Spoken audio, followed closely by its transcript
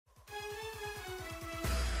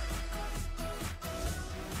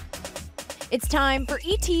It's time for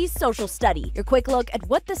ET's Social Study, your quick look at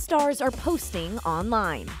what the stars are posting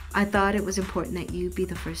online. I thought it was important that you be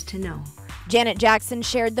the first to know. Janet Jackson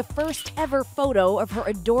shared the first ever photo of her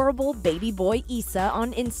adorable baby boy Issa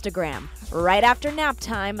on Instagram, right after nap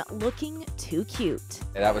time, looking too cute.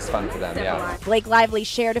 Yeah, that was fun for them, yeah. Blake Lively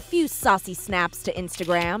shared a few saucy snaps to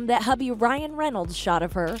Instagram that hubby Ryan Reynolds shot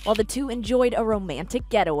of her while the two enjoyed a romantic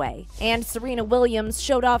getaway. And Serena Williams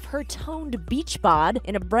showed off her toned beach bod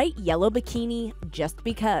in a bright yellow bikini just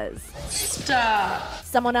because. Stop!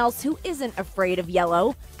 Someone else who isn't afraid of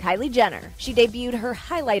yellow, Kylie Jenner. She debuted her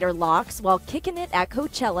highlighter locks while kicking it at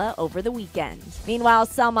Coachella over the weekend. Meanwhile,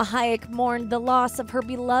 Salma Hayek mourned the loss of her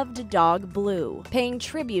beloved dog Blue, paying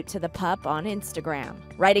tribute to the pup on Instagram.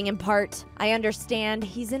 Writing in part, "I understand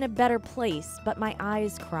he's in a better place, but my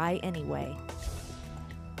eyes cry anyway."